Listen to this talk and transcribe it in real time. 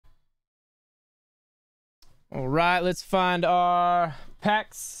All right, let's find our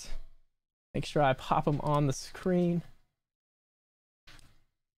packs. Make sure I pop them on the screen.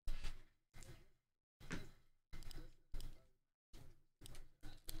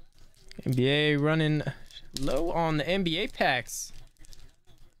 NBA running low on the NBA packs.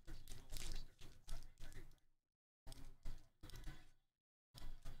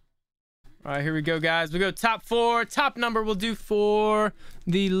 All right, here we go, guys. We go top 4. Top number we'll do for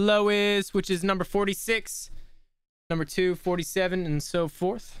the lowest, which is number 46. Number 2, 47, and so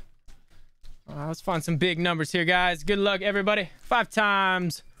forth. Let's find some big numbers here, guys. Good luck, everybody. 5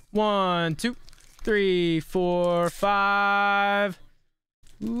 times. 1, 2, 3, 4, 5.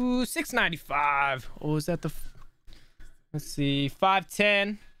 Ooh, 695. Oh, is that the... Let's see.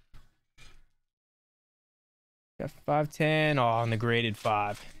 510. Got 510. Oh, on the graded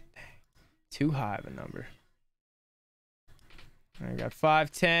 5. Too high of a number. I got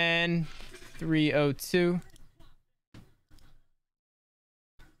 510, 302,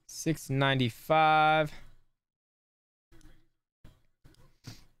 695,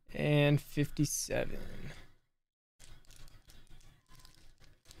 and 57.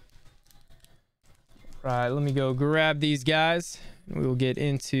 Right, let me go grab these guys, and we will get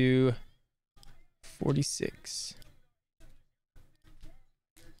into 46.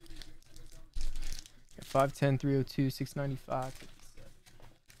 510, 302, 695,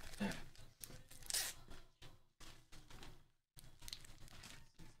 57.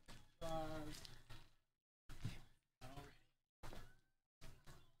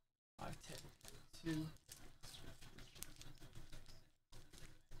 510, 302.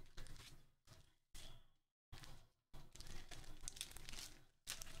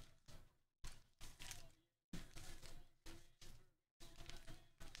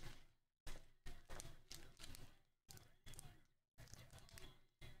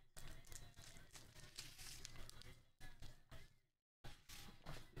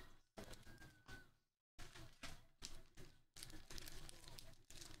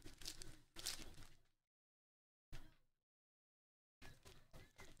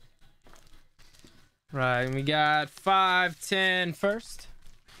 Right, and we got 510 first.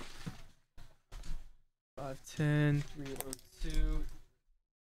 510, 302,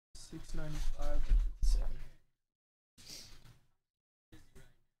 695, and 57.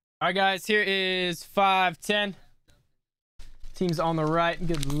 All right, guys, here is 510. Team's on the right.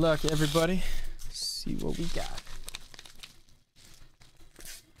 Good luck, everybody. Let's see what we got.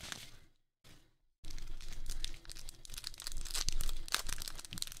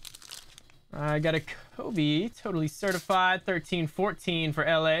 I got a Kobe, totally certified, 13-14 for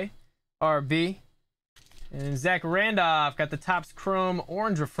LA, RB. And Zach Randolph got the Topps Chrome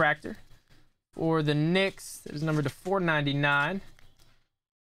Orange Refractor for the Knicks. That is numbered to 499.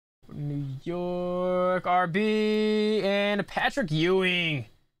 For New York, RB. And Patrick Ewing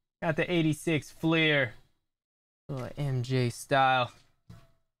got the 86 Fleer. MJ style.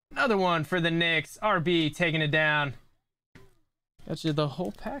 Another one for the Knicks, RB taking it down. Got you the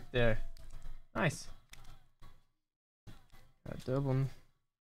whole pack there. Nice. Got double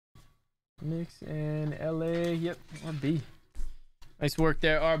Knicks and LA. Yep, RB. Nice work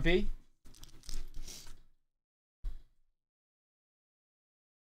there, RB.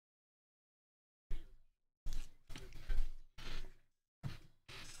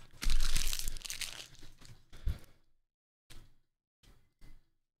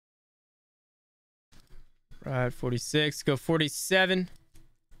 Right, 46. Go 47.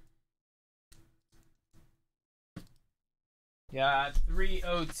 Got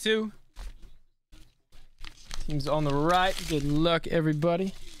 302. Team's on the right. Good luck,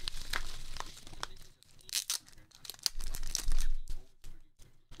 everybody.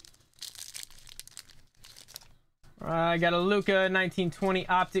 I got a Luka 1920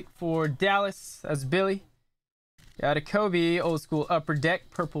 optic for Dallas. That's Billy. Got a Kobe old school upper deck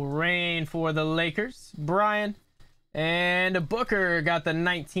purple rain for the Lakers. Brian. And a Booker got the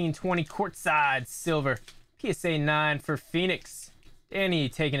 1920 courtside silver. PSA 9 for Phoenix. Danny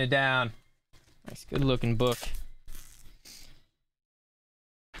taking it down. Nice, good looking book.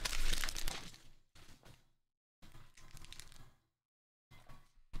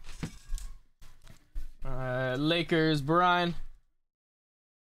 Lakers, Brian.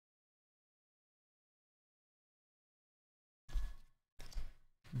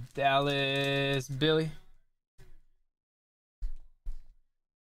 Dallas, Billy.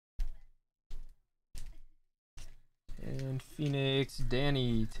 And Phoenix,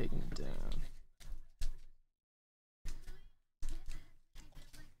 Danny taking it down.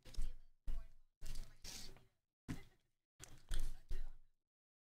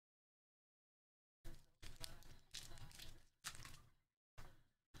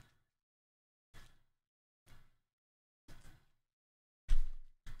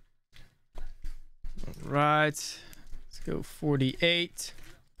 right, let's go 48.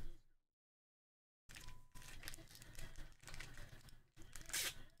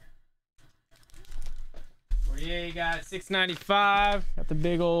 Yeah, you got 695. Got the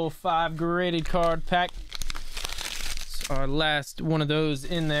big old 5 graded card pack. It's our last one of those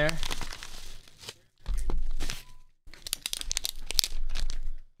in there.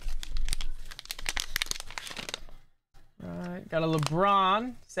 Right, got a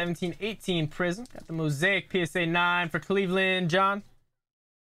LeBron 17-18 Prism. Got the Mosaic PSA 9 for Cleveland, John.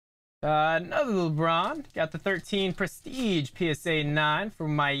 Another LeBron. Got the 13 Prestige PSA 9 for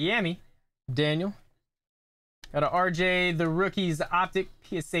Miami, Daniel. Got a RJ the Rookies Optic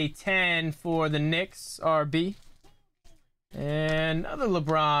PSA 10 for the Knicks, RB. And another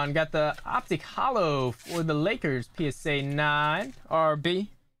LeBron. Got the Optic Hollow for the Lakers PSA 9, RB.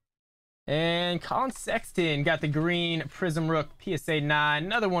 And Colin Sexton got the green Prism Rook PSA 9.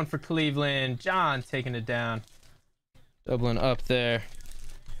 Another one for Cleveland. John taking it down. Doubling up there.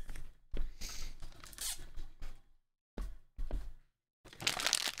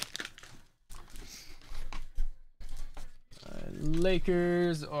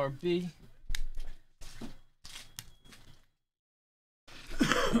 Lakers RB.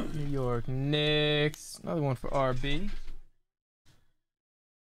 New York Knicks. Another one for RB.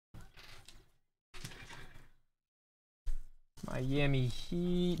 Miami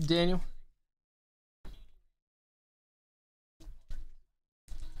Heat, Daniel.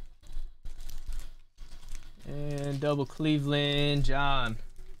 And double Cleveland, John.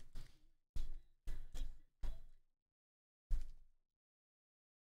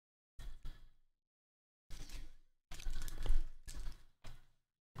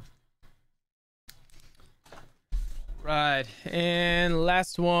 Right, and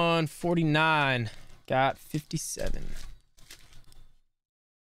last one, 49. Got 57.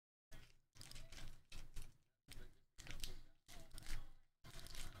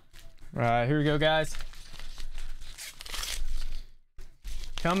 Right, here we go, guys.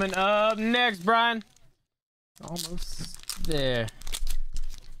 Coming up next, Brian. Almost there.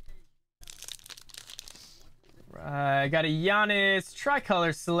 Right, got a Giannis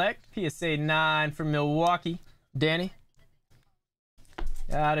Tricolor Select PSA 9 for Milwaukee, Danny.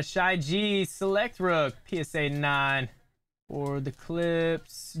 Got a Shy G Select Rook PSA 9 for the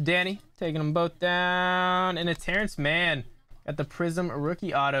Clips, Danny. Taking them both down. And a Terrence Mann. Got the Prism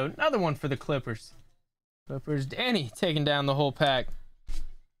Rookie Auto. Another one for the Clippers. Clippers, Danny taking down the whole pack.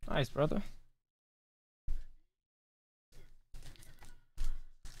 Nice, brother.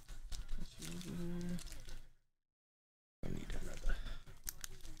 I need another.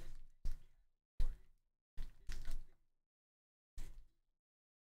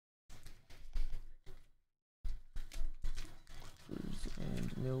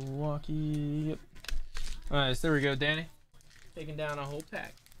 And Milwaukee. Yep. All right, so there we go, Danny. Taking down a whole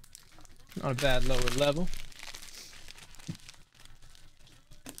pack. Not a bad lower level.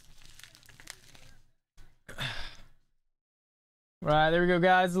 Right, there we go,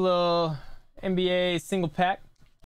 guys. A little NBA single pack.